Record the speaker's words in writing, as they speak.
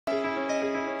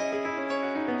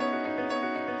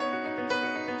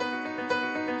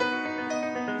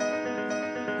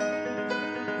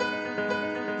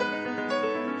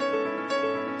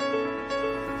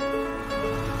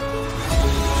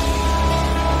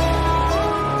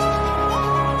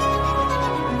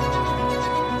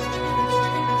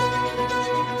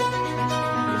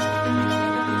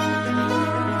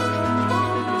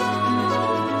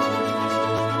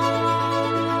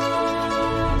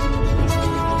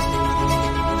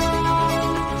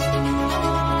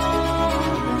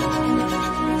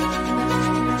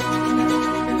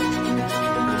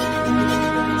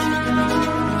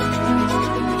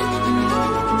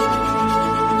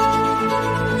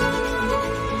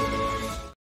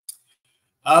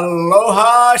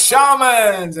Aloha,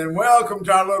 Shamans, and welcome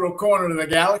to our little corner of the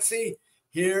galaxy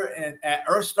here at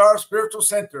EarthStar Spiritual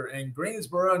Center in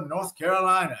Greensboro, North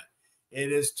Carolina. It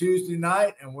is Tuesday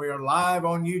night, and we are live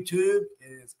on YouTube.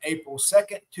 It is April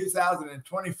 2nd,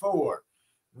 2024.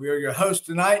 We are your hosts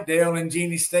tonight, Dale and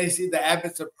Jeanne Stacy, the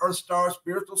Abbots of EarthStar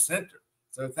Spiritual Center.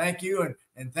 So thank you,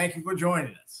 and thank you for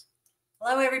joining us.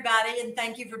 Hello, everybody, and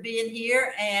thank you for being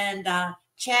here and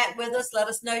chat with us. Let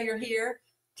us know you're here.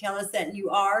 Tell us that you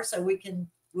are, so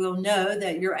we'll know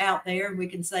that you're out there, and we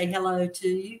can say hello to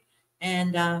you.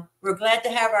 And we're glad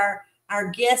to have our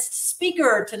guest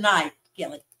speaker tonight,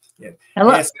 Kelly. Yeah.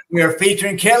 Hello. Yes, we are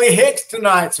featuring Kelli Hicks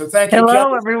tonight, so thank you.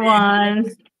 Hello,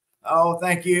 everyone. Oh,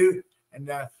 thank you,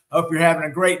 and hope you're having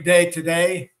a great day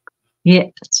today.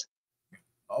 Yes.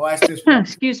 Oh, that's just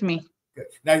excuse me. Good.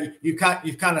 Now you've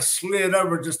kind of slid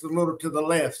over just a little to the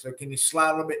left, so can you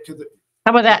slide a little bit to the?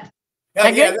 How about that? Yeah,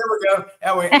 there we go.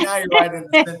 That way, now you're right in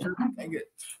the center. Okay, good.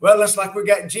 Well, looks like we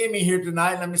got Jimmy here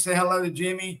tonight. Let me say hello to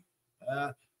Jimmy.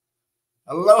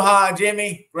 Aloha,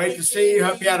 Jimmy. Great to see you.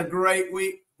 Hope you had a great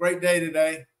week, great day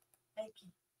today.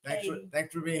 Thank you.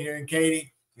 Thanks for being here, and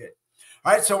Katie. Good.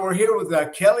 All right, so we're here with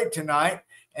Kelli tonight,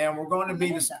 and we're going to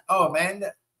be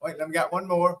Amanda. Wait, let me got one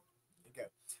more. Okay.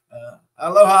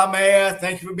 Aloha, Maya.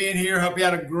 Thank you for being here. Hope you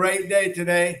had a great day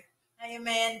today. Hey,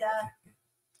 Amanda.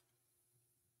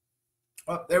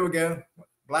 Oh, there we go.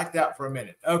 Blacked out for a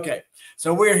minute. Okay.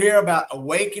 So we're here about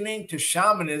awakening to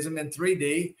shamanism in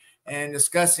 3D and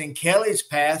discussing Kelli's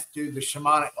path to the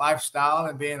shamanic lifestyle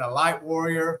and being a light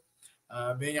warrior,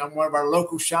 being one of our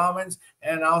local shamans,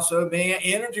 and also being an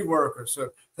energy worker. So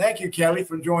thank you, Kelli,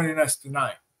 for joining us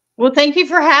tonight. Well, thank you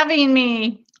for having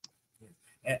me.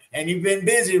 And you've been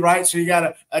busy, right? So you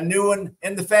got a new one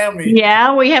in the family.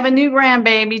 Yeah, we have a new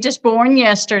grandbaby just born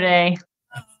yesterday.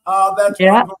 Oh, that's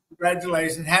wonderful.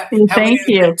 Congratulations. How many is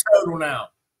in total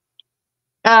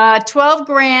now? 12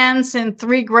 grands and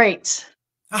 3 greats.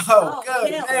 Oh,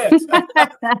 good. Yes.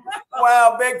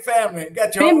 Wow, big family.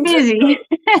 Got your been busy.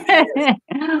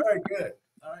 Very good.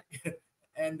 All right.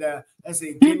 And let's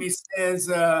see. Jimmy says,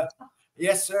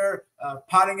 yes, sir.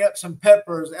 Potting up some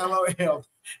peppers. LOL.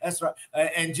 That's right.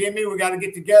 And Jimmy, we got to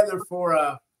get together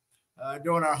for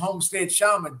doing our homestead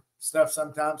shaman stuff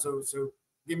sometime. So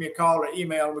give me a call or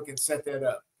email, and we can set that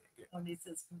up. Oh, he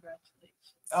says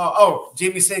congratulations. Oh,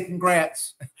 Jimmy said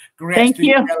congrats. Congrats Thank to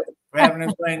you, Kelli, for having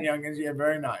us playing youngins. Yeah,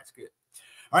 very nice. Good.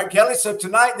 All right, Kelli. So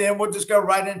tonight, then, we'll just go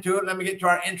right into it. Let me get to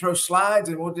our intro slides,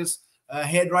 and we'll just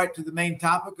head right to the main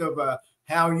topic of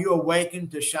how you awaken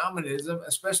to shamanism,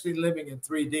 especially living in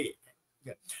 3D.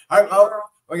 Good. All right,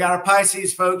 we got our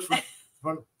Pisces folks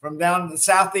from down in the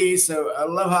southeast. So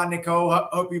aloha, Nicole.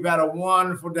 Hope you've had a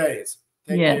wonderful day.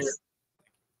 Take care.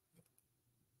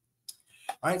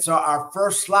 All right, so our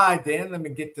first slide then, let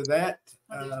me get to that.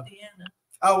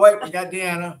 Oh, wait, we got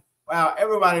Deanna. Wow,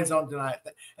 everybody's on tonight.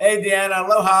 Hey, Deanna,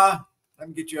 aloha. Let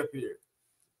me get you up here.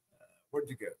 Where'd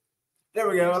you go? There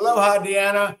we go. Aloha,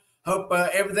 Deanna. Hope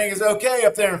everything is okay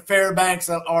up there in Fairbanks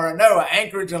or no,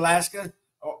 Anchorage, Alaska,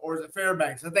 or is it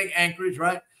Fairbanks? I think Anchorage,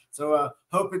 right? So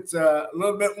hope it's a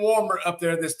little bit warmer up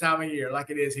there this time of year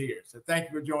like it is here. So thank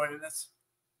you for joining us.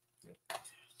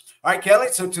 All right, Kelli.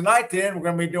 So tonight, then, we're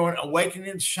going to be doing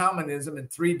Awakening Shamanism in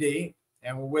 3D,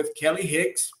 and we're with Kelli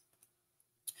Hicks.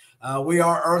 We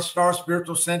are EarthStar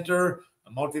Spiritual Center,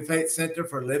 a multi-faith center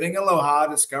for living aloha,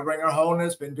 discovering our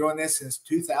wholeness. Been doing this since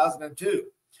 2002.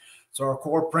 So our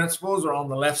core principles are on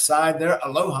the left side there,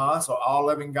 aloha. So all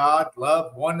living God,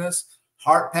 love, oneness,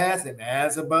 heart path, and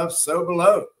as above, so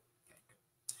below.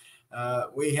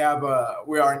 We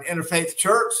are an interfaith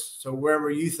church. So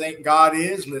wherever you think God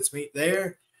is, let's meet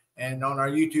there. And on our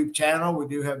YouTube channel, we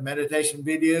do have meditation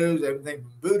videos, everything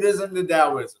from Buddhism to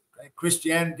Taoism,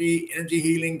 Christianity, energy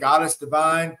healing, goddess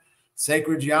divine,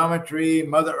 sacred geometry,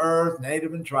 Mother Earth,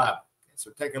 native and tribal.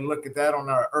 So take a look at that on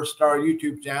our EarthStar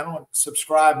YouTube channel and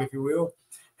subscribe, if you will.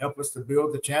 Help us to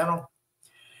build the channel.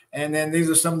 And then these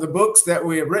are some of the books that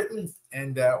we have written,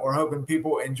 and we're hoping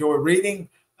people enjoy reading.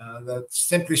 The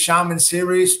Simply Shaman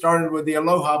series started with the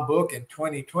Aloha book in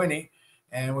 2020.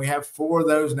 And we have 4 of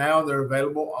those now. They're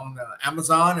available on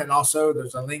Amazon, and also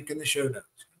there's a link in the show notes.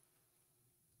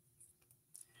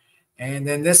 And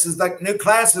then this is like new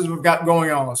classes we've got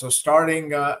going on. So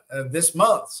starting this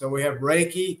month, so we have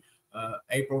Reiki,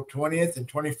 April 20th and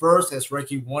 21st. That's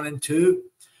Reiki 1 and 2.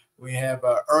 We have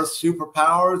Earth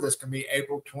Superpowers. That's going to be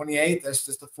April 28th. That's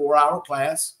just a 4-hour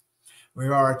class. We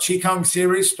have our Qigong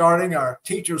series starting our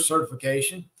teacher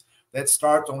certification. That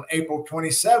starts on April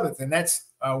 27th, and that's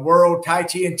World Tai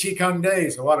Chi and Qigong Day.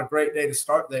 So what a great day to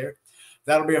start there.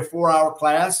 That'll be a 4-hour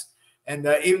class. And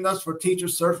even though it's for teacher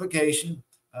certification,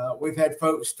 we've had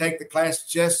folks take the class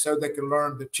just so they can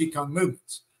learn the Qigong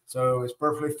movements. So it's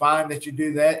perfectly fine that you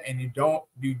do that, and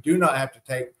you do not have to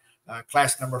take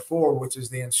class number 4, which is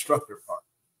the instructor part.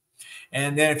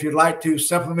 And then if you'd like to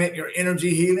supplement your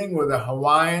energy healing with a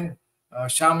Hawaiian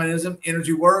shamanism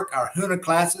energy work, our Huna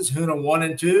classes, Huna 1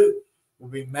 and 2, will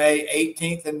be May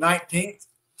 18th and 19th.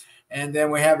 And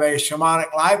then we have a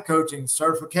shamanic life coaching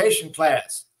certification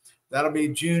class. That'll be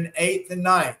June 8th and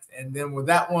 9th. And then with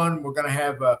that one, we're going to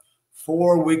have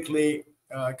 4 weekly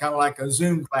kind of like a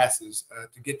Zoom classes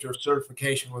to get your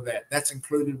certification with that. That's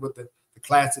included with the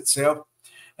class itself.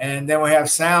 And then we have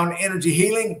sound energy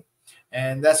healing,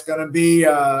 and that's going to be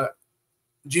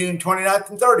June 29th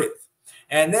and 30th.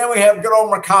 And then we have good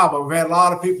old Merkaba. We've had a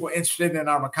lot of people interested in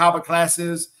our Merkaba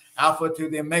classes, Alpha to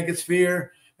the Omega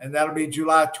Sphere, and that'll be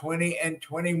July 20 and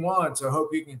 21. So I hope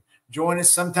you can join us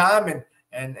sometime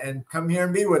and come here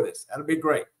and be with us. That'll be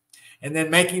great. And then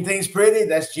Making Things Pretty,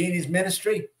 that's Jeannie's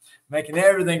ministry. Making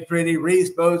everything pretty,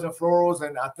 wreaths, bows, and florals.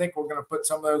 And I think we're going to put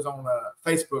some of those on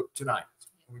Facebook tonight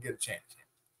when we get a chance.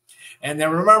 And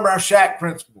then remember our SHAC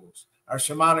principles, our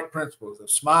shamanic principles of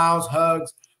smiles,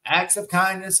 hugs, acts of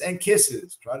kindness, and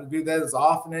kisses. Try to do that as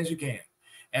often as you can.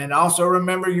 And also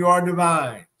remember you are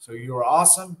divine. So you are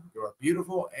awesome, you are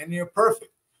beautiful, and you're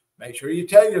perfect. Make sure you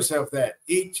tell yourself that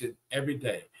each and every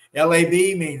day. LAB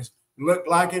means look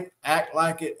like it, act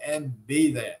like it, and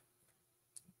be that.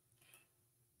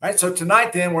 All right, so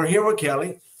tonight then we're here with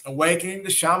Kelly, Awakening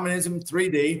to Shamanism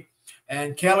 3D.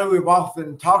 And Kelly, we've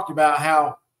often talked about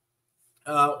how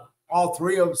all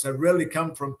 3 of us have really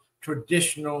come from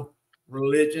traditional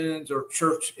religions or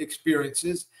church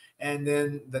experiences. And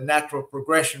then the natural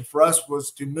progression for us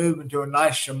was to move into a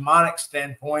nice shamanic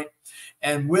standpoint.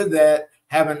 And with that,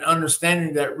 have an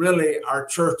understanding that really our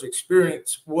church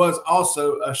experience was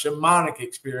also a shamanic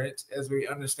experience as we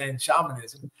understand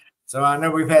shamanism. So I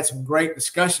know we've had some great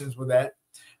discussions with that.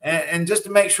 And just to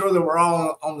make sure that we're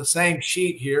all on the same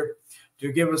sheet here,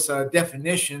 to give us a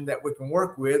definition that we can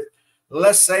work with,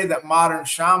 let's say that modern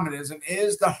shamanism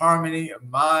is the harmony of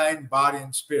mind, body,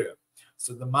 and spirit.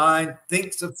 So the mind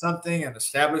thinks of something and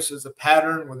establishes a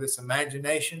pattern with its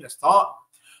imagination, its thought.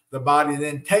 The body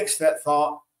then takes that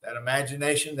thought, that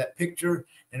imagination, that picture,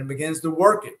 and it begins to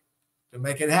work it, to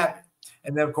make it happen.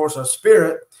 And then, of course, our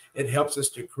spirit, it helps us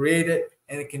to create it,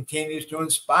 and it continues to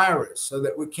inspire us so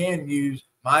that we can use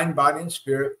mind, body, and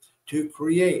spirit to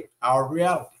create our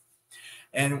reality.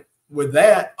 And with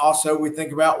that, also, we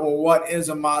think about, well, what is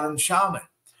a modern shaman?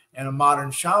 And a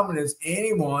modern shaman is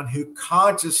anyone who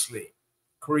consciously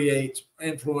creates,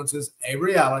 influences a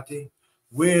reality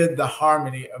with the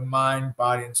harmony of mind,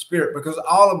 body, and spirit, because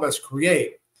all of us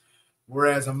create,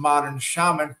 whereas a modern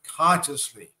shaman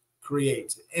consciously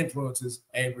creates, influences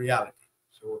a reality.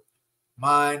 So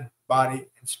mind, body,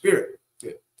 and spirit.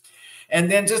 Good.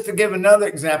 And then just to give another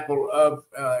example of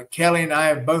Kelly and I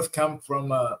have both come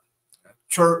from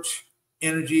church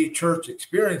energy, church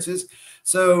experiences.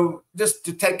 So just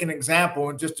to take an example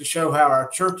and just to show how our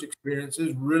church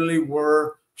experiences really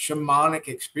were shamanic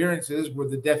experiences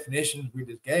with the definitions we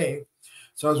just gave.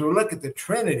 So as we look at the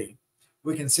Trinity,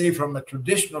 we can see from a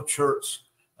traditional church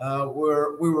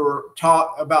where we were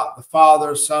taught about the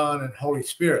Father, Son, and Holy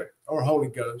Spirit, or Holy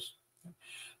Ghost.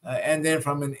 And then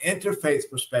from an interfaith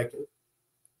perspective,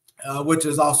 which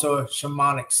is also a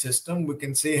shamanic system, we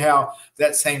can see how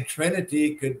that same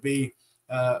Trinity could be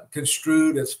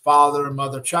construed as Father,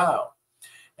 Mother, Child.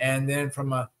 And then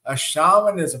from a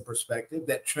shamanism perspective,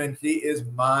 that Trinity is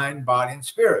mind, body, and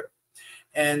spirit.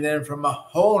 And then from a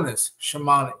wholeness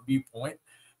shamanic viewpoint,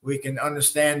 we can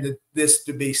understand that this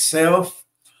to be self,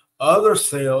 other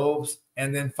selves,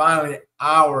 and then finally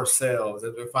ourselves,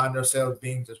 as we find ourselves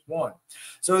being just one.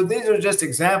 So these are just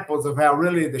examples of how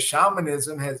really the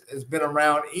shamanism has been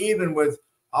around, even with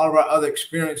all of our other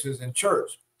experiences in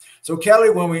church. So Kelly,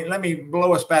 let me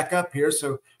blow us back up here.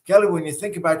 So Kelly, when you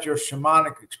think about your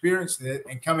shamanic experience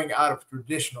and coming out of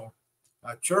traditional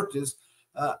churches,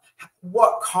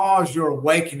 what caused your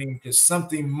awakening to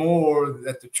something more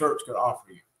that the church could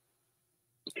offer you?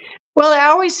 Well, I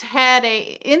always had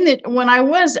when I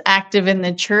was active in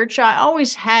the church, I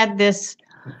always had this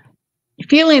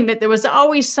feeling that there was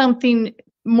always something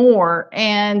more.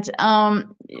 And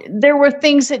there were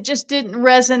things that just didn't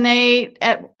resonate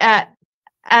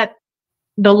at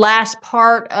the last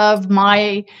part of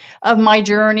my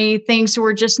journey. Things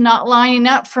were just not lining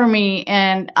up for me.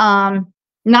 And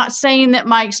not saying that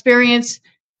my experience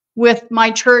with my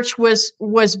church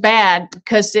was bad,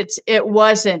 because it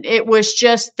wasn't. It was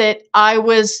just that I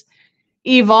was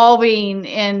evolving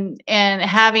and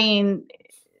having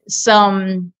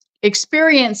some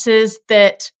experiences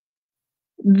that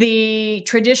the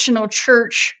traditional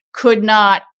church could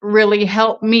not really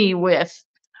help me with.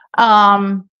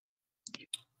 One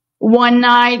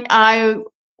night I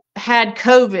had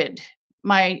COVID.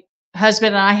 My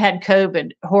husband and I had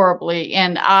COVID horribly,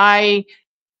 and I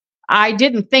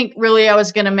didn't think really I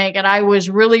was going to make it. I was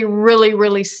really, really,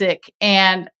 really sick.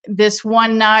 And this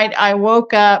one night I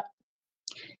woke up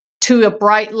to a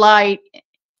bright light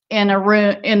in the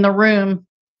room,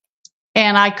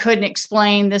 and I couldn't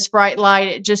explain this bright light.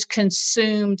 It just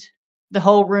consumed the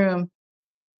whole room.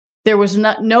 There was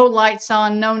no lights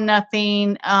on, no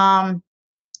nothing.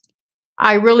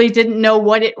 I really didn't know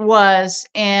what it was,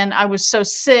 and I was so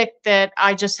sick that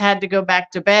I just had to go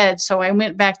back to bed. So I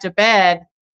went back to bed.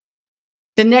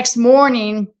 The next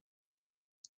morning,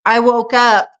 I woke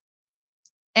up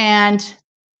and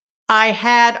I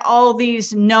had all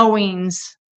these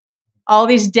knowings, all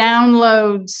these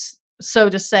downloads, so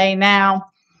to say now.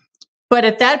 But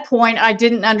at that point, I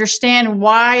didn't understand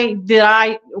why did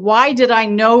I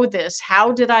know this?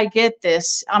 How did I get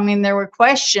this? I mean, there were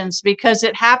questions because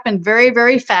it happened very,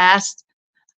 very fast.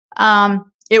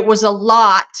 It was a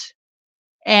lot,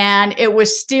 and it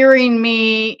was steering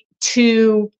me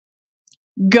to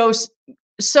go,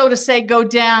 so to say, go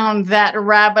down that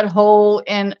rabbit hole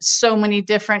in so many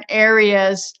different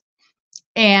areas.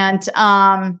 And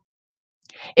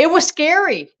it was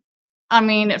scary. I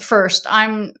mean, at first,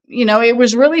 it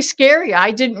was really scary.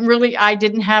 I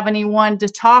didn't have anyone to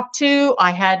talk to.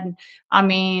 I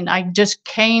just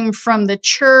came from the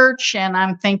church, and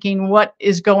I'm thinking, what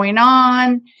is going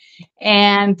on?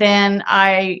 And then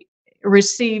I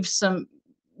received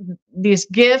these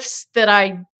gifts that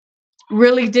I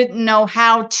really didn't know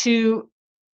how to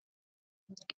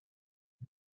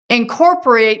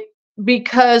incorporate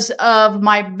because of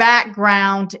my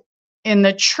background in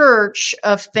the church,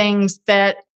 of things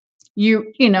that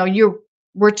you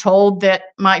were told that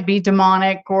might be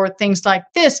demonic or things like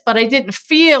this. But I didn't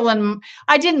feel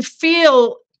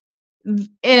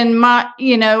in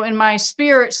my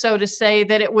spirit, so to say,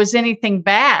 that it was anything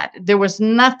bad. There was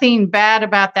nothing bad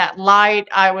about that light.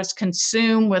 I was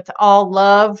consumed with all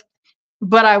love,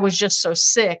 but I was just so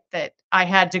sick that I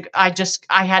had to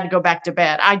go back to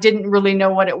bed. I didn't really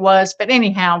know what it was, but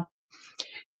anyhow,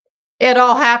 it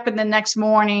all happened the next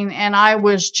morning, and I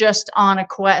was just on a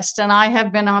quest, and I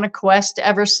have been on a quest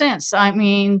ever since. I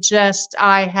mean,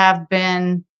 I have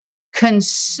been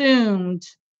consumed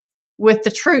with the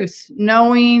truth,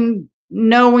 knowing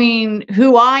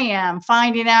who I am,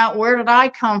 finding out where did I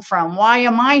come from, why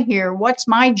am I here, what's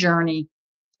my journey.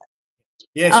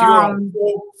 Yes, you are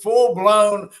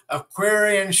full-blown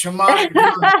Aquarian shamanic.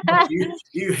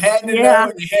 You had to know,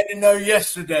 and you had to know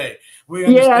yesterday.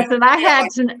 Yes, and I had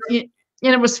to, and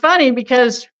it was funny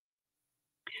because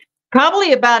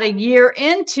probably about a year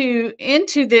into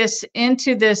this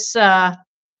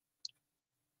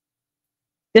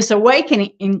this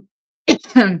awakening,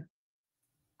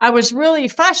 I was really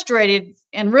frustrated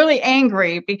and really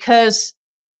angry because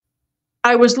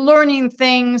I was learning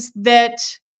things that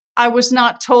I was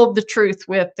not told the truth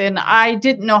with, and I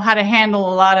didn't know how to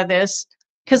handle a lot of this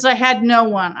because I had no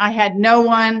one.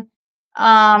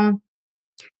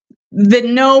 The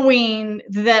knowing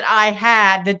that I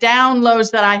had, the downloads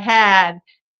that I had,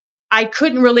 I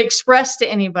couldn't really express to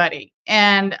anybody.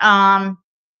 And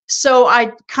so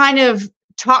I kind of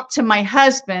talked to my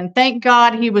husband. Thank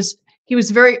God he was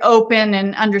very open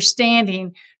and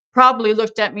understanding. Probably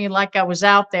looked at me like I was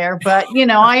out there, but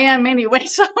I am anyway,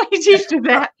 so he's used to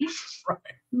that. Right.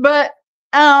 But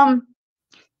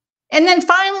and then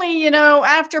finally,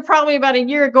 after probably about a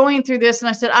year going through this, and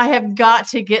I said, I have got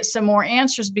to get some more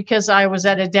answers because I was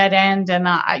at a dead end, and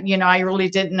I really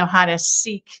didn't know how to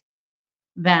seek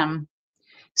them.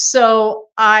 So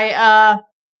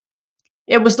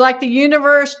it was like the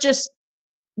universe just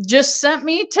sent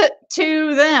me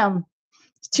to them,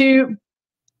 to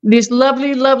these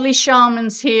lovely, lovely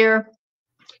shamans here,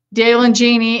 Dale and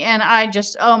Jeannie, and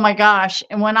oh my gosh.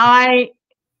 And when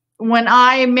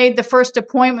I made the first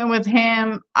appointment with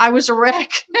him, I was a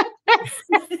wreck.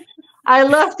 I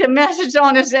left a message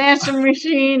on his answering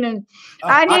machine, and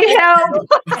I need help.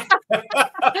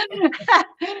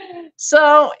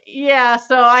 So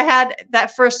I had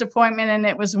that first appointment, and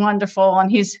it was wonderful.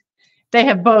 And they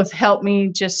have both helped me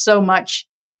just so much,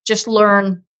 just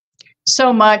learn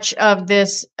so much of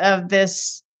this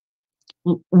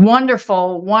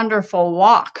wonderful, wonderful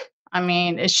walk. I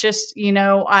mean, it's just,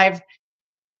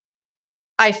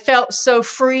 I felt so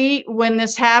free when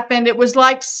this happened. It was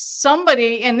like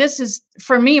somebody, and this is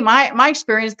for me, my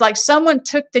experience, like someone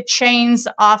took the chains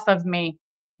off of me.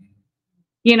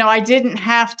 I didn't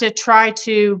have to try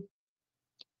to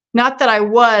not that I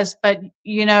was, but,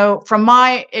 you know, from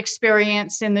my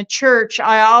experience in the church,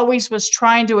 I always was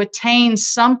trying to attain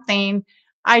something.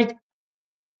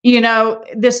 You know,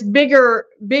 this bigger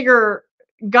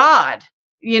God,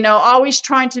 you know, always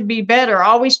trying to be better,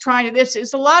 always trying to, this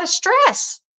is a lot of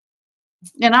stress.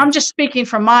 And I'm just speaking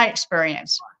from my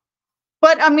experience.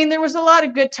 But I mean, there was a lot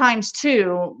of good times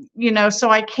too, you know,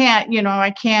 so I can't, you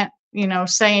know,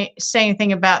 say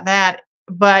anything about that.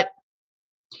 But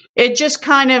it just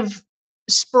kind of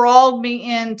sprawled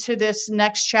me into this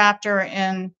next chapter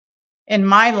in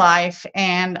my life.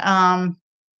 And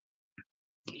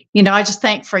you know, I just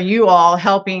thank for you all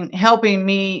helping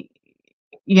me,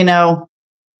 you know,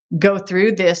 go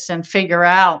through this and figure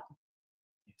out,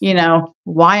 you know,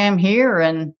 why I'm here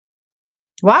and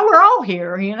why we're all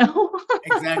here, you know.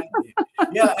 Exactly.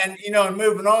 Yeah, and you know, and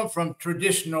moving on from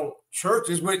traditional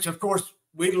churches, which of course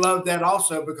we love that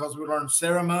also because we learned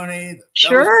ceremony.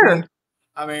 Sure.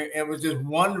 I mean, it was just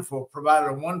wonderful, provided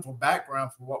a wonderful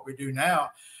background for what we do now.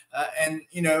 And,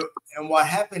 you know, and what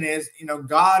happened is, you know,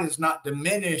 God is not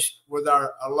diminished with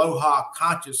our Aloha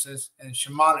consciousness and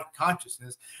shamanic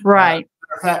consciousness. Right.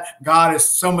 In fact, God is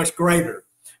so much greater.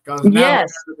 Because now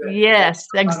yes,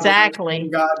 exactly.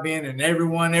 God being in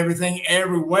everyone, everything,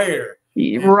 everywhere.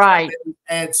 Right. And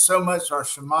adds so much to our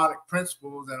shamanic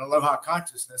principles and Aloha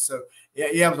consciousness. So yeah,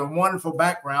 you have a wonderful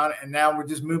background, and now we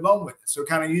just move on with it. So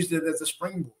kind of used it as a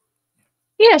springboard.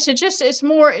 Yes, it's just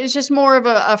more of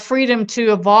a freedom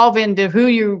to evolve into who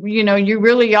you know you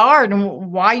really are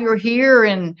and why you're here.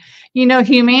 And you know,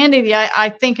 humanity, I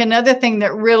think another thing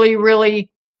that really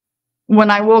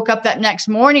when I woke up that next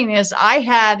morning is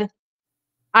I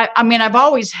mean, I've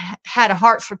always had a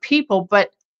heart for people,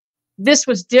 but this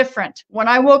was different. When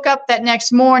I woke up that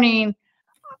next morning,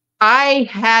 I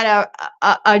had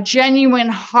a genuine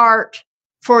heart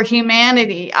for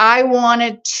humanity. I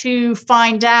wanted to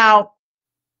find out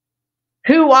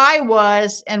who I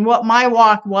was and what my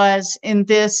walk was in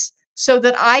this so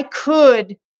that I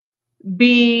could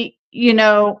be, you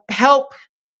know, help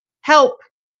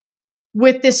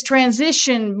with this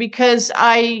transition, because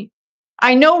I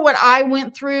know what I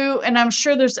went through, and I'm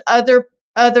sure there's other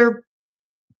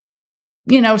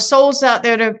you know, souls out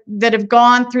there that have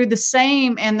gone through the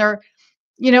same, and they're,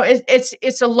 you know,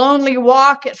 it's a lonely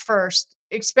walk at first,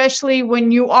 especially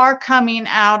when you are coming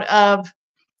out of,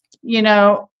 you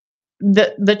know,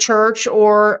 the church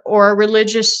or a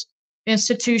religious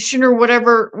institution or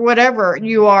whatever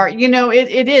you are. You know,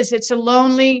 it's a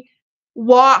lonely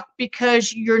walk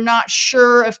because you're not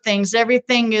sure of things.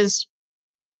 Everything is,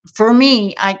 for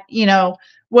me, you know,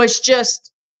 was just,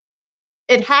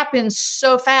 it happened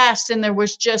so fast and there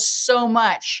was just so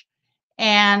much.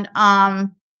 And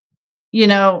you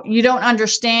know, you don't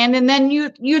understand, and then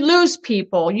you lose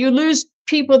people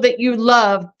that you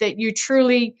love, that you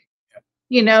truly,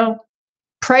 you know,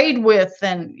 prayed with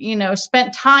and, you know,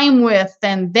 spent time with,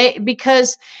 and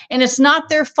and it's not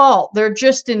their fault. They're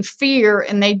just in fear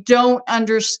and they don't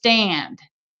understand.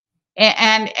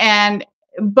 And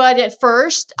but at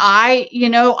first I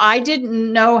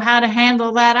didn't know how to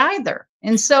handle that either.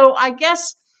 And so I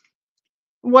guess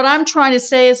what I'm trying to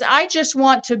say is I just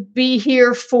want to be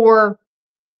here for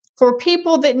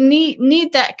people that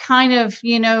need that kind of,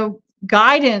 you know,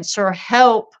 guidance or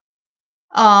help,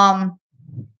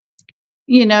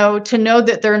 you know, to know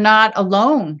that they're not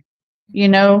alone. You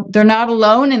know, they're not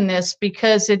alone in this,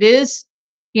 because it is,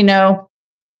 you know,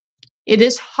 it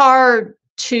is hard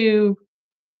to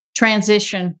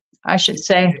transition, I should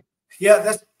say. Yeah,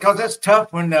 that's because that's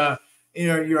tough when you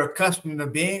know, you're accustomed to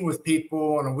being with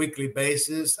people on a weekly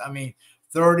basis. I mean,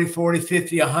 30, 40,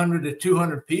 50, 100 to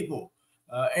 200 people,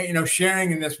 you know,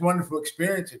 sharing in this wonderful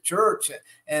experience at church.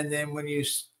 And then when you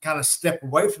kind of step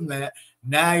away from that,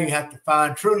 now you have to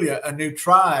find truly a new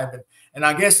tribe. And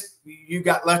I guess you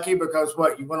got lucky because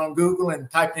you went on Google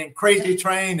and typed in Crazy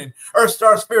Train and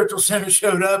EarthStar Spiritual Center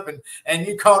showed up, and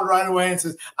you called right away and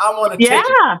says, I want to take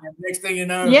it. And next thing you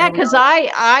know. Yeah, because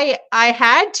I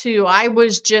had to. I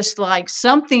was just like,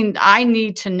 something I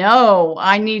need to know.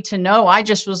 I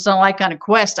just was like on a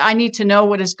quest. I need to know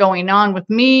what is going on with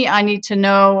me. I need to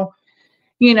know,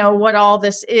 you know, what all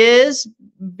this is,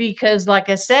 because like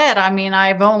I said, I mean,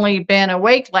 I've only been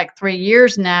awake like 3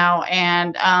 years now.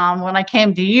 And when I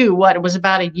came to you, it was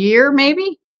about a year,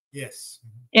 maybe? Yes.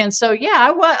 And so,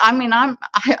 yeah,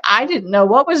 I didn't know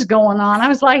what was going on. I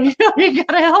was like, you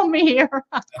got to help me here.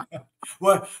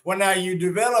 Well, now you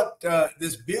developed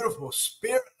this beautiful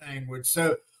spirit language.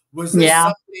 So was this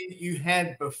something you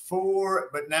had before,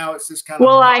 but now it's just kind of.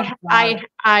 Well,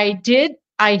 I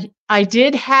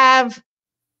did have,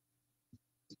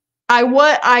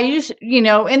 I used,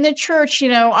 in the church,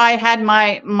 I had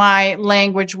my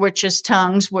language, which is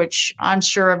tongues, which I'm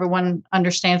sure everyone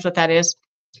understands what that is.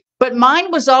 But mine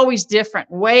was always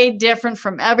different, way different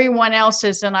from everyone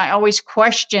else's. And I always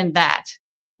questioned that.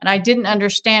 And I didn't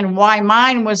understand why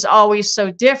mine was always so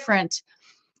different.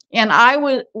 And I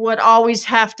would always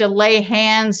have to lay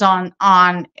hands on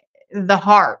the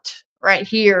heart right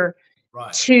here,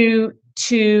 right, to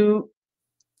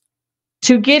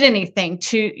get anything,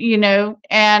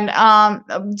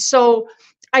 and so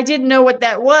I didn't know what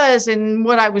that was. And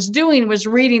what I was doing was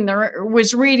reading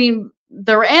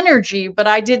their energy, but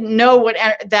I didn't know what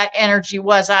that energy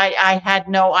was. I had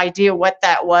no idea what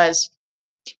that was.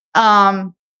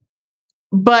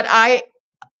 But I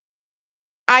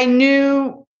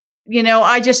knew,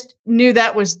 I just knew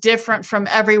that was different from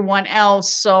everyone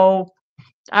else. So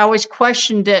I always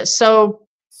questioned it. So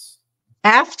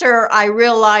after I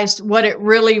realized what it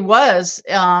really was,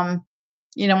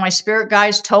 my spirit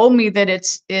guides told me that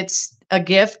it's a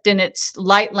gift and it's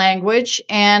light language,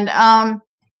 and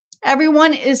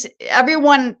everyone is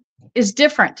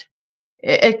different.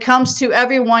 It comes to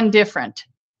everyone different.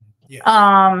 Yes.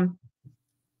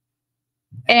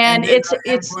 And it's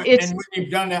when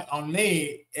you've done that on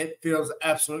me, it feels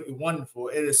absolutely wonderful.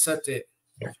 It is such a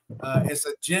it's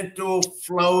a gentle,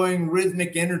 flowing,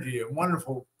 rhythmic energy. A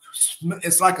wonderful.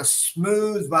 It's like a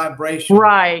smooth vibration.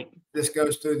 Right. This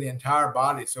goes through the entire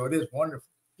body, so it is wonderful.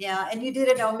 Yeah, and you did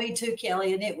it on me too,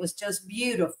 Kelly, and it was just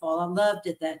beautiful. I loved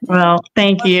it that day. Well,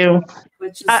 thank you.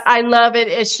 I love it.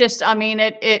 It's just,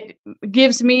 it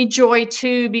gives me joy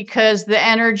too, because the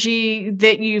energy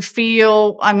that you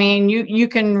feel, you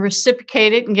can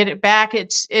reciprocate it and get it back.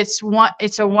 It's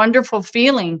a wonderful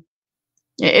feeling.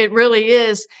 It really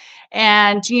is.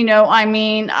 And,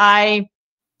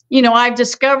 I've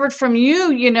discovered from you,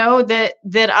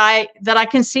 that I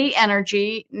can see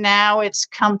energy. Now it's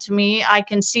come to me. I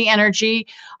can see energy.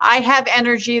 I have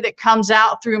energy that comes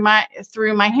out through my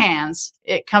hands.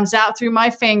 It comes out through my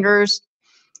fingers.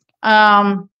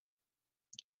 And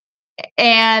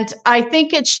I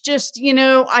think it's just,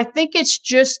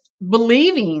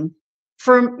 believing.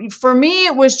 For me,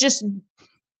 it was just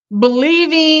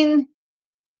believing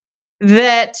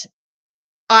that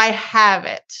I have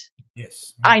it.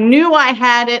 Yes. I knew I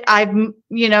had it. I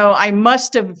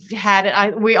must have had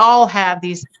it. We all have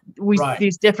these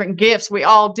different gifts. We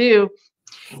all do.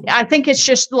 I think it's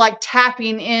just like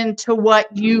tapping into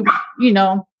what you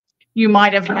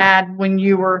might have had when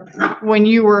you were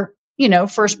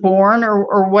first born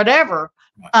or whatever.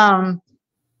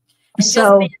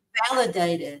 So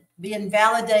being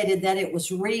validated that it was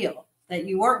real, that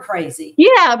you weren't crazy.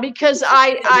 Yeah, because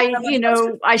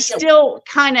I still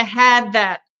kind of had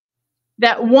that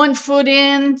 1 foot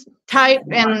in type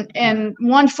and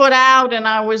 1 foot out. And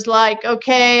I was like,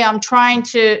 okay, I'm trying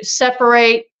to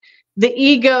separate the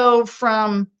ego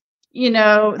from,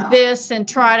 this, and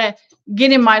try to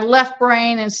get in my left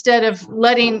brain instead of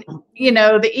letting,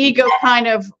 the ego kind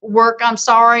of work. I'm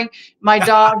sorry. My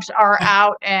dogs are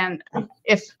out, and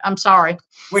I'm sorry.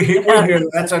 We hear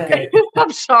that's okay.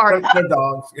 I'm sorry. They're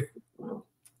dogs.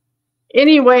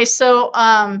 Anyway, so,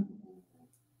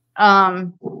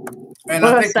 and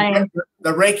I think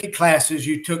the Reiki classes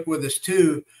you took with us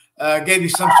too gave you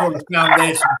some sort of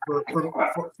foundation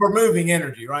for moving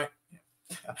energy, right?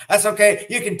 That's okay.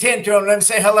 You can tend to them. Let me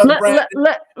say hello to Brandon.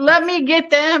 Let me get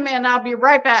them, and I'll be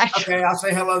right back. Okay, I'll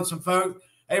say hello to some folks.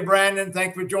 Hey, Brandon,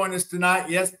 thanks for joining us tonight.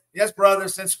 Yes, brother,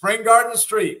 since Spring Garden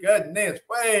Street. Goodness,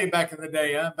 way back in the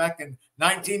day, huh? Back in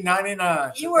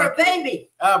 1999. You were a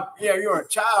baby. Yeah, you were a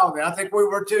child. I think we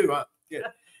were too, huh? Good.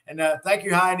 And thank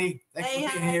you, Heidi. Thanks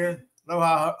for being here.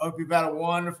 Aloha. Hope you've had a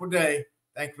wonderful day.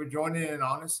 Thanks for joining in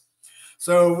on us.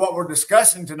 So what we're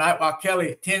discussing tonight, while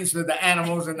Kelly tends to the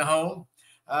animals in the home,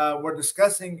 we're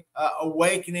discussing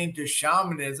awakening to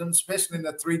shamanism, especially in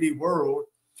the 3D world.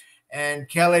 And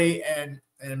Kelly and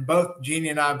both Jeanne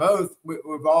and I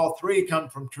we've all three come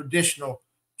from traditional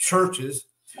churches.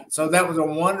 So that was a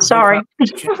wonderful. Sorry.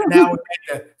 Now we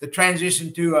make the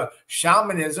transition to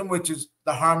shamanism, which is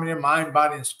the harmony of mind,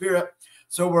 body, and spirit.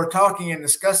 So we're talking and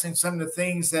discussing some of the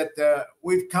things that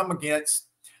we've come against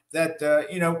that,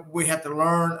 we have to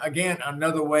learn, again,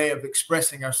 another way of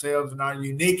expressing ourselves and our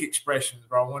unique expressions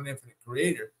of our one infinite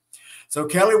creator. So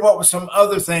Kelly, what were some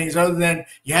other things other than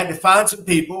you had to find some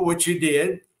people, which you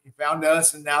did. You found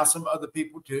us and now some other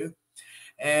people too.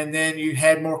 And then you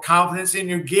had more confidence in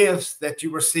your gifts that you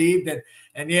received.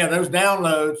 And yeah, those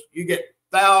downloads, you get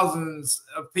thousands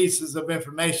of pieces of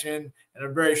information in a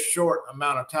very short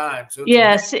amount of time. So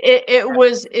yes, it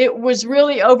was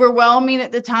really overwhelming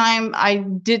at the time. I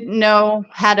didn't know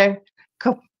how to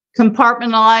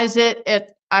compartmentalize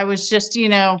it. I was just,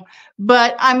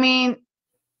 but I mean,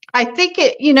 I think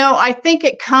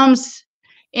it comes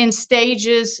in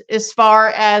stages as far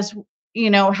as,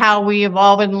 how we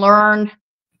evolve and learn.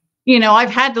 I've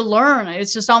had to learn.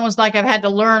 It's just almost like I've had to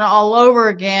learn all over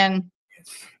again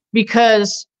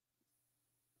because,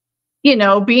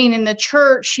 being in the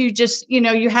church, you just,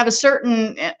 you have a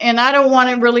certain, and I don't want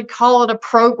to really call it a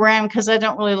program because I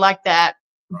don't really like that,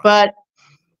 but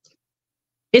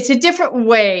it's a different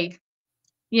way,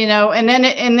 and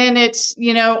then it's,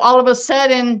 all of a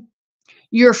sudden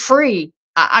you're free.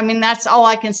 I mean, that's all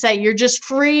I can say. You're just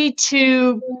free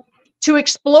to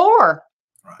explore.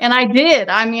 Right. And I did.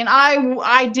 I mean,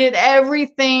 I did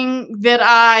everything that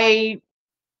I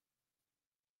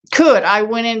could. I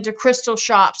went into crystal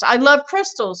shops. I love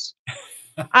crystals.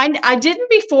 I didn't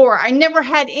before. I never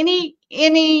had any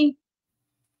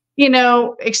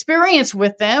experience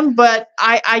with them, but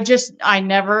I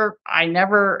never,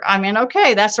 I mean,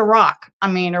 okay, that's a rock. I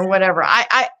mean, or whatever.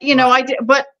 I did,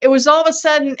 but it was all of a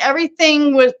sudden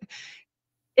everything was,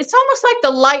 it's almost like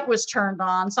the light was turned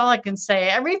on. That's all I can say.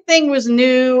 Everything was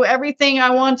new, everything. I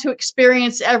wanted to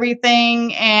experience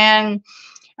everything. And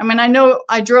I mean, I know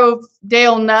I drove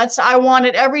Dale nuts. I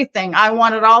wanted everything. I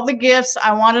wanted all the gifts.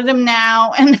 I wanted them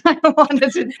now. And I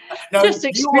wanted to just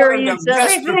experience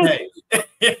everything.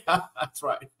 Yeah, that's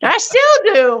right. I still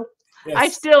do. Yes. I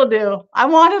still do. I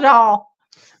want it all.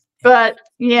 But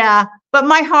yeah, but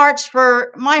my heart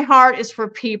is for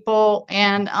people.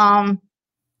 And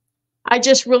I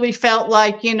just really felt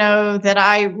like, that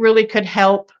I really could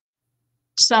help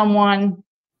someone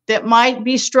that might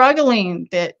be struggling,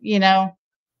 that, right.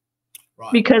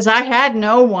 Because I had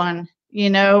no one,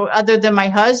 other than my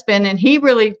husband, and he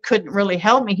really couldn't really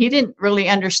help me. He didn't really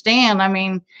understand. I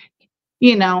mean,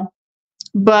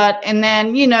 but, and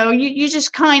then, you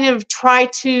just kind of try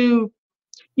to,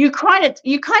 you kind of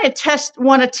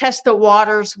want to test the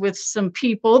waters with some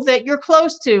people that you're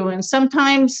close to. And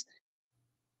sometimes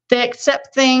they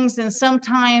accept things, and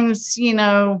sometimes,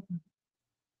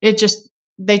 they just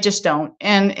don't.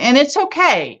 And it's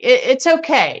okay. It's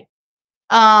okay.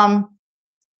 I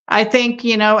think,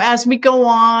 as we go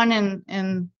on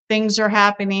and things are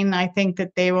happening, I think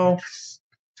that they will,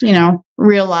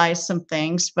 realize some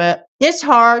things. But it's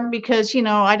hard because,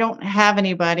 I don't have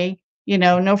anybody,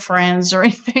 no friends or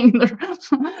anything.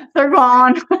 They're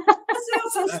gone.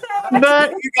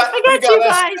 But I got you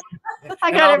guys.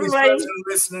 I got everybody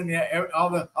listening. Yeah,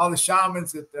 all the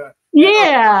shamans that.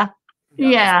 Yeah.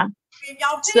 Y'all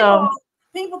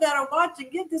people that are watching,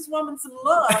 give this woman some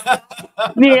love.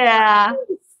 Yeah.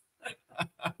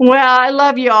 Well, I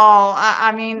love you all.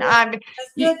 I mean,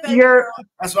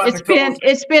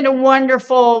 it's been a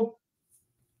wonderful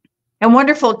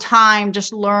time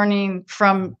just learning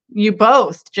from you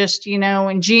both, just,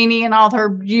 and Jeannie and all her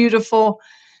beautiful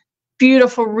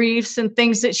reefs and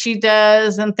things that she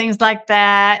does and things like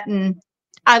that. And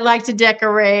I like to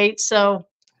decorate. So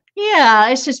yeah,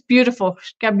 it's just beautiful.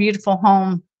 She's got a beautiful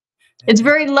home. It's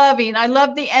very loving. I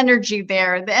love the energy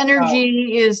there. The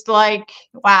energy is like,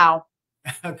 wow.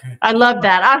 Okay. I love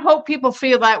that. I hope people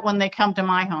feel that when they come to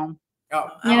my home. Oh,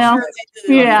 sure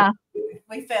yeah.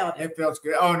 We felt it. It feels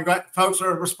good. Oh, and folks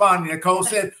are responding. Nicole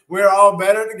said, "We're all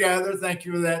better together." Thank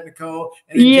you for that, Nicole.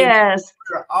 And yes.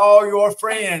 All your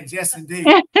friends. Yes, indeed.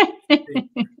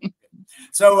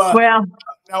 So, well,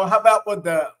 now how about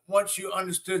once you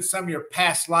understood some of your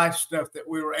past life stuff that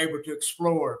we were able to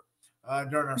explore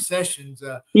during our sessions?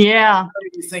 Yeah. How do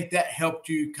you think that helped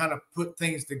you kind of put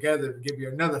things together to give you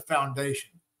another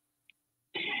foundation?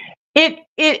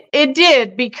 It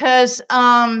did, because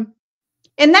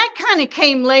and that kind of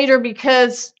came later,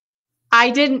 because I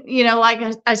didn't, like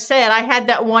I said, I had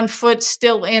that one foot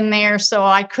still in there, so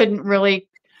I couldn't really.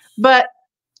 But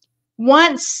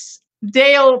once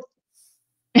Dale,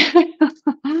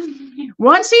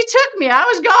 once he took me, I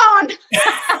was gone.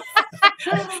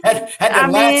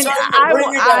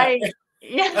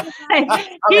 Yeah.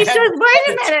 He says, wait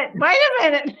a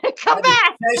minute, come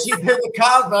back. She did the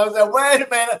cosmos. Wait a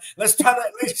minute, let's try to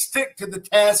at least stick to the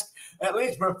task, at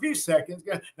least for a few seconds.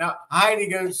 Now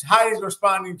Heidi's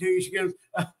responding to you. She goes,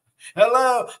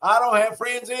 hello, I don't have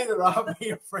friends either. I'll be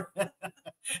your friend.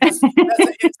 That's an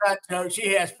inside joke.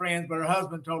 She has friends, but her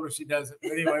husband told her she doesn't.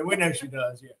 But anyway, we know she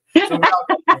does. Yeah. So,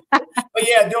 but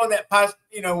yeah, doing that,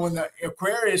 when the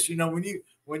Aquarius,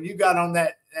 when you got on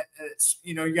that,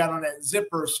 you got on that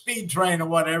zipper speed train or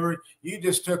whatever, you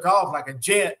just took off like a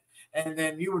jet, and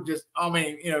then you were just,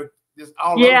 just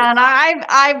all over. Yeah, and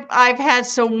I've had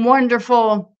some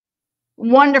wonderful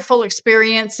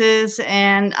experiences,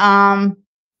 and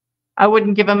I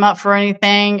wouldn't give them up for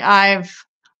anything. I've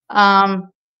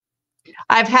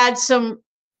I've had some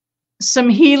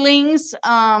healings.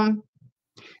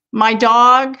 My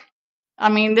dog, I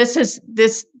mean, this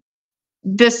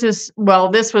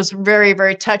was very,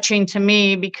 very touching to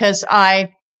me because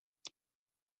my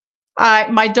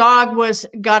dog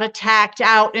got attacked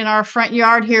out in our front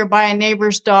yard here by a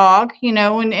neighbor's dog, you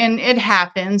know, and it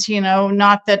happens, you know,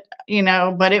 not that, you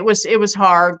know, but it was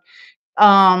hard.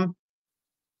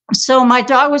 So my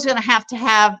dog was going to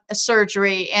have a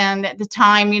surgery. And at the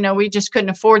time, you know, we just couldn't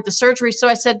afford the surgery.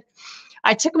 So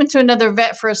I took him to another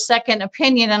vet for a second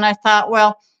opinion. And I thought,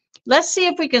 well, let's see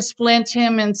if we can splint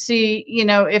him and see, you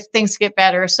know, if things get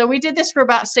better. So we did this for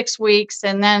about 6 weeks.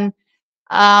 And then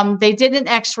they did an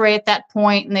x-ray at that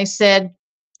point, and they said,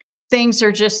 things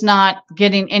are just not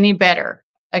getting any better.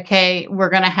 Okay, we're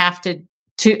going to have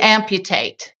to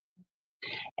amputate.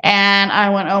 And I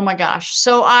went, oh my gosh.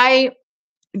 So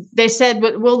they said,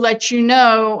 we'll let you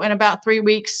know in about 3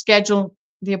 weeks, schedule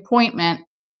the appointment.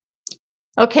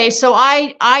 Okay, so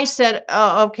I said,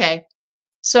 oh, okay.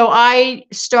 So I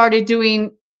started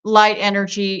doing light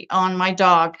energy on my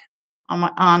dog,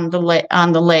 on the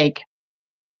leg.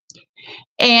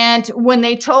 And when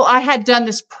I had done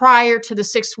this prior to the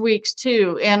 6 weeks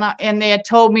too, and they had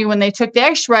told me when they took the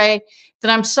x-ray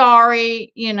that I'm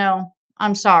sorry, you know,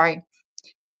 I'm sorry.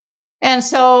 And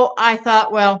so I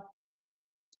thought, well,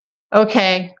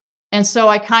 okay. And so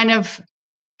I kind of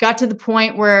got to the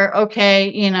point where,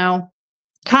 okay, you know,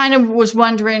 kind of was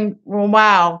wondering, well,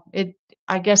 wow,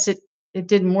 I guess it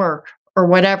didn't work or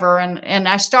whatever. And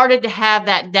I started to have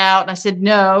that doubt. And I said,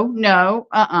 no,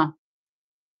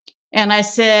 And I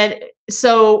said,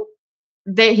 so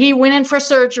he went in for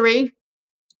surgery.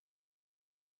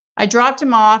 I dropped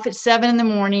him off at 7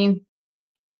 a.m.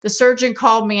 The surgeon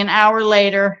called me an hour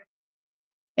later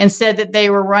and said that they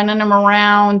were running him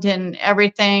around and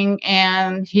everything.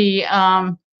 And he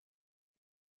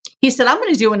said, I'm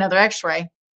going to do another x-ray.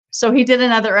 So he did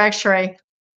another x-ray,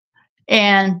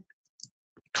 and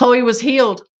Chloe was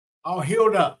healed. All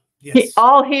healed up. Yes.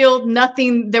 All healed.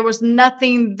 Nothing. There was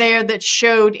nothing there that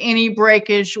showed any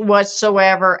breakage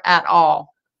whatsoever at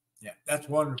all. Yeah, that's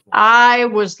wonderful. I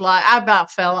was like, I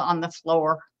about fell on the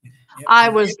floor. Yeah. I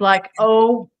was like,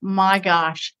 oh my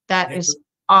gosh, that is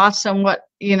awesome. What,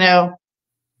 you know,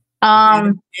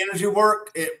 energy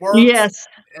work. It works. Yes,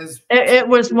 it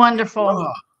was wonderful.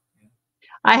 Aloha.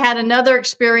 I had another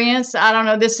experience. I don't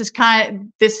know. This is kind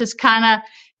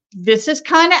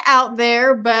of out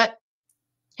there, but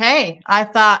hey, I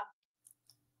thought,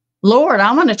 Lord,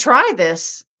 I'm going to try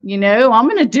this. You know, I'm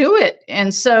going to do it.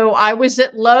 And so I was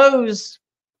at Lowe's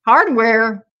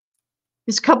Hardware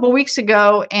this couple of weeks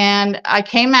ago, and I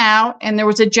came out, and there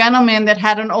was a gentleman that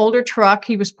had an older truck.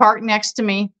 He was parked next to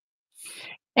me,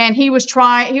 and he was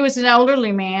an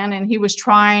elderly man, and he was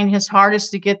trying his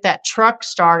hardest to get that truck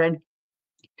started.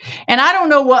 And I don't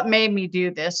know what made me do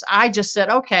this. I just said,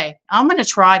 okay, I'm going to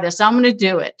try this. I'm going to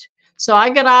do it. So I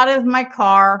got out of my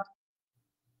car.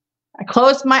 I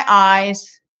closed my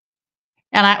eyes.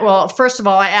 And well, first of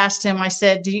all, I asked him, I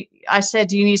said, do you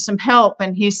need some help?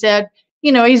 And he said,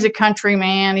 you know, he's a country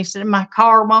man. He said, my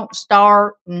car won't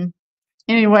start. And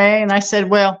anyway, and I said,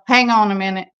 well, hang on a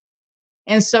minute.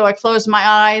 And so I closed my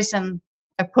eyes and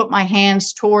I put my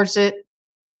hands towards it.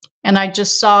 And I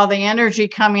just saw the energy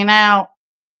coming out.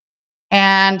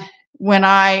 And when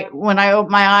I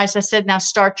opened my eyes, I said, now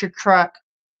start your truck.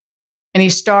 And he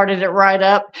started it right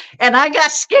up. And I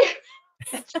got scared.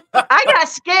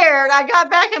 I got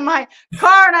back in my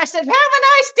car and I said, have a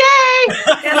nice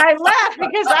day. And I left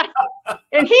because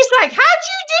and he's like, how'd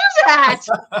you do that?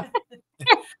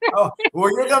 Oh,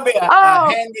 well, you're going to be a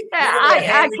handy.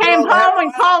 Yeah, I came home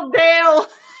and called Dale.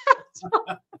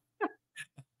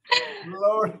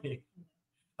 Lordy.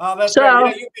 Oh, that's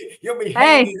right. You'll be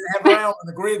handy to have around when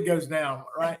the grid goes down,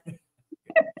 right?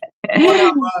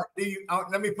 Well,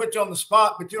 let me put you on the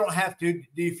spot, but you don't have to.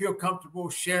 Do you feel comfortable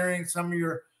sharing some of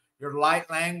your light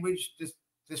language just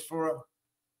for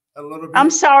a little bit?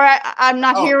 I'm sorry, I'm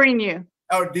not hearing you.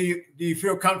 Oh, do you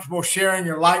feel comfortable sharing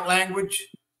your light language?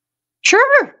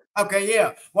 Sure. Okay,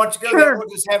 yeah. Once you go there, we'll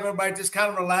just have everybody just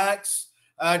kind of relax.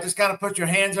 Just kind of put your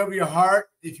hands over your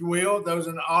heart, if you will, those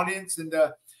in the audience.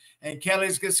 And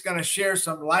Kelly's just going to share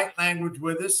some light language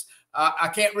with us. I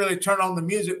can't really turn on the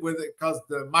music with it because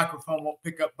the microphone won't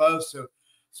pick up both. So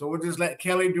we'll just let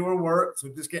Kelly do her work. So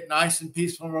just get nice and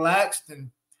peaceful and relaxed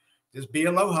and just be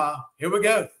aloha. Here we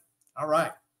go. All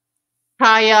right.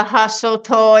 Kaya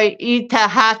hasotoi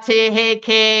itahate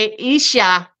heke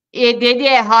isha.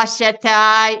 Idede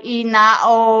hasata ina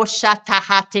o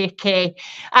shatahate ke.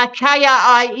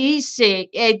 Akaya a isi.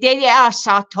 Idede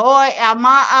asatoi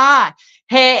ama a.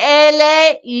 He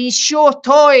ele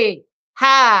ishotoi.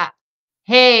 ha,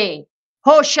 he,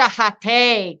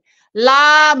 hoshahate,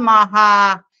 la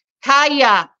maha,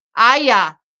 kaya,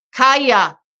 aya,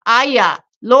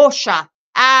 losha,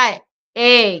 I,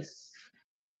 a.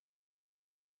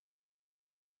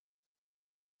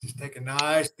 Just take a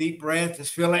nice deep breath.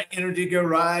 Just feel that energy go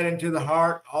right into the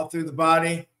heart, all through the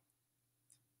body.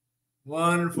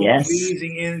 Wonderful, Yes.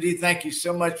 pleasing energy. Thank you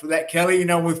so much for that, Kelly. You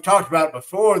know, we've talked about it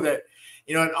before that,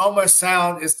 you know, it almost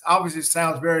sounds, it obviously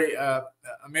sounds very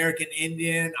American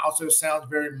Indian, also sounds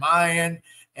very Mayan.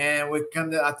 And we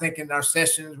come to, I think in our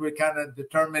sessions, we kind of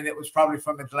determined it was probably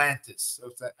from Atlantis. So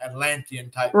it's an Atlantean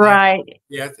type. Right. Language.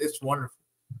 Yeah, it's wonderful.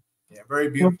 Yeah, very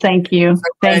beautiful. Well, thank you.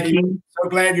 Thank you. So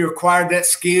glad you acquired that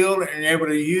skill and you're able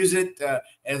to use it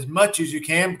as much as you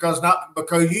can, because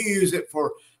you use it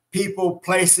for people,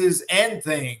 places, and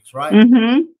things, right?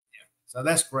 Mm-hmm. Yeah. So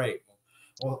that's great.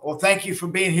 Well, thank you for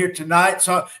being here tonight.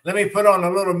 So let me put on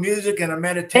a little music and a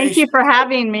meditation. Thank you for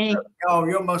having me. Oh,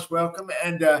 you're most welcome.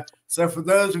 And so for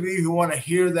those of you who want to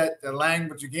hear that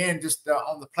language again, just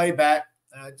on the playback,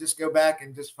 just go back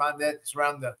and just find that it's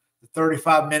around the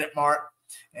 35-minute mark.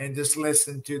 And just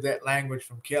listen to that language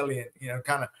from Kelly, and you know,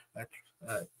 kind of.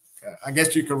 I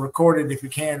guess you can record it if you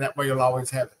can. That way, you'll always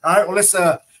have it. All right. Well, let's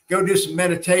go do some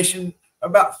meditation.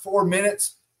 About 4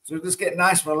 minutes. So just get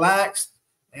nice, relaxed,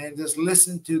 and just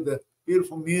listen to the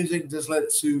beautiful music. Just let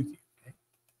it soothe you.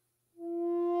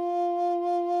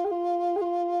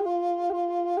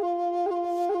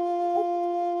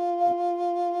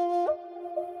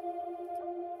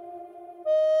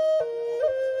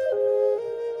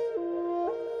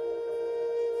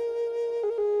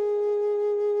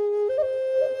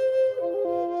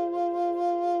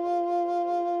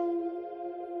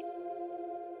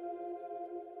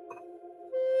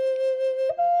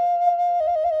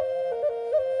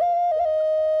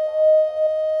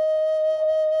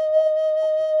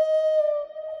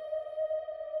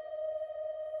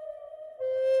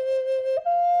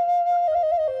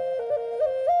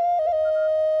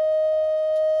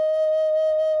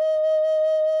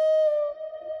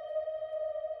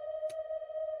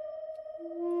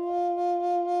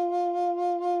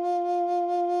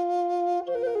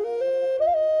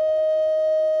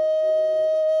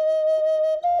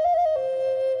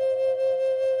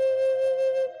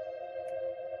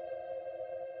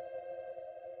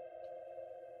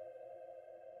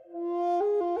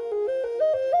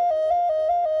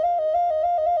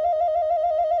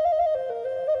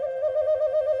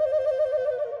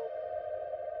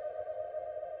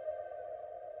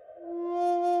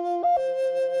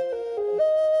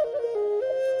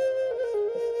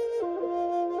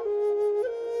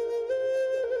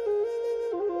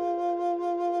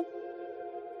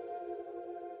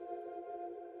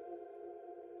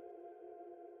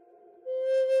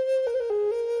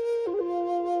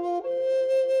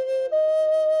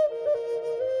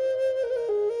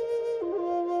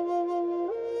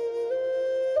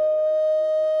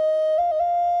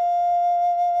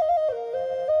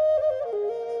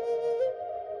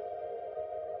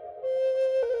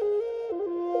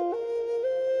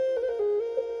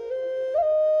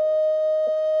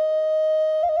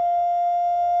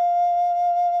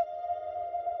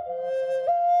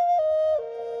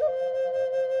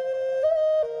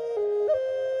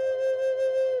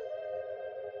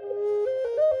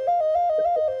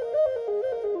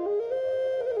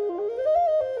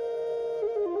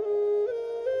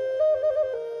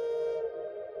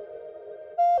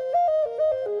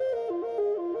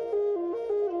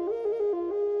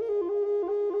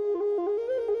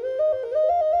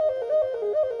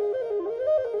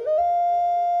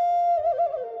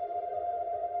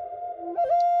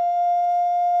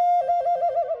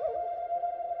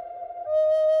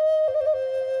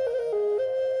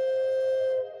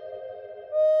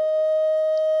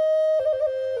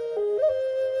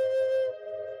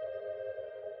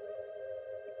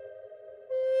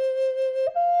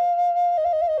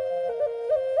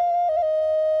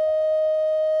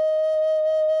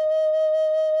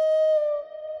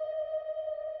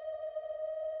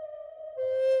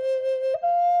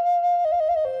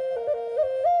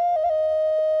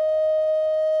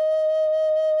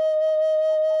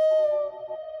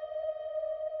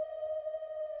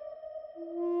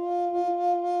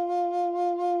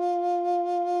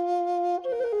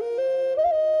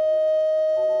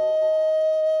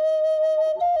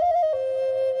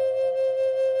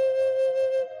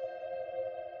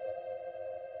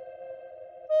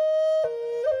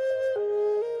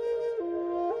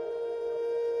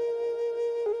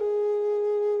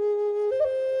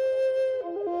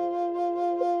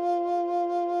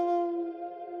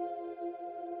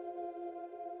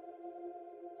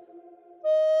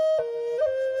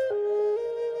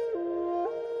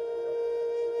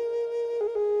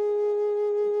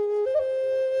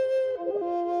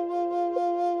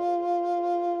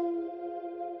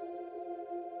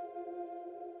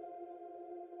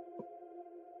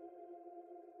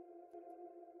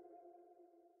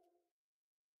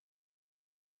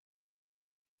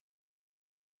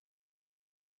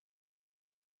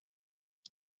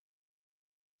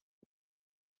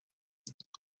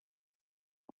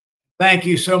 Thank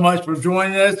you so much for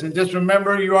joining us. And just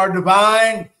remember, you are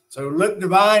divine. So look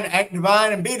divine, act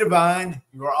divine, and be divine.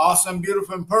 You are awesome,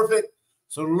 beautiful, and perfect.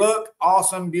 So look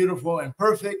awesome, beautiful, and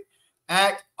perfect.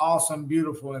 Act awesome,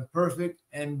 beautiful, and perfect.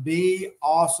 And be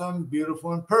awesome,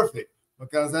 beautiful, and perfect.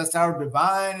 Because that's our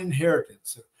divine inheritance.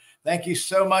 So thank you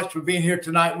so much for being here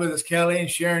tonight with us, Kelly, and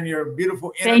sharing your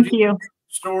beautiful energy, Thank you.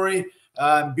 Story,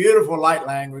 beautiful light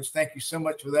language. Thank you so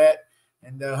much for that.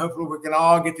 And hopefully we can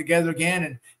all get together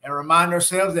again and remind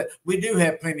ourselves that we do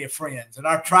have plenty of friends. And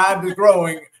our tribe is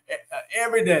growing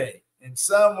every day. In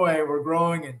some way, we're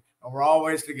growing and we're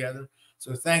always together.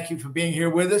 So thank you for being here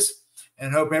with us.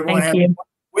 And hope everyone has a good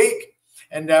week.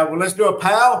 And well, let's do a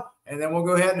pow. And then we'll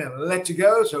go ahead and let you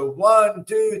go. So 1,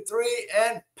 2, 3,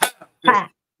 and pow.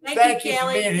 Thank you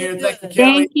for being here. Thank you, Kelly.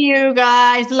 Thank you,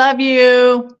 guys. Love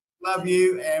you. Love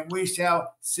you, and we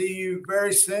shall see you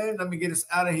very soon. Let me get us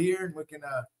out of here, and we can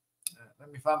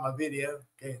let me find my video.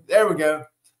 Okay, there we go.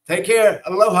 Take care.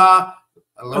 Aloha.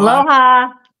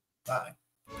 Aloha. Bye.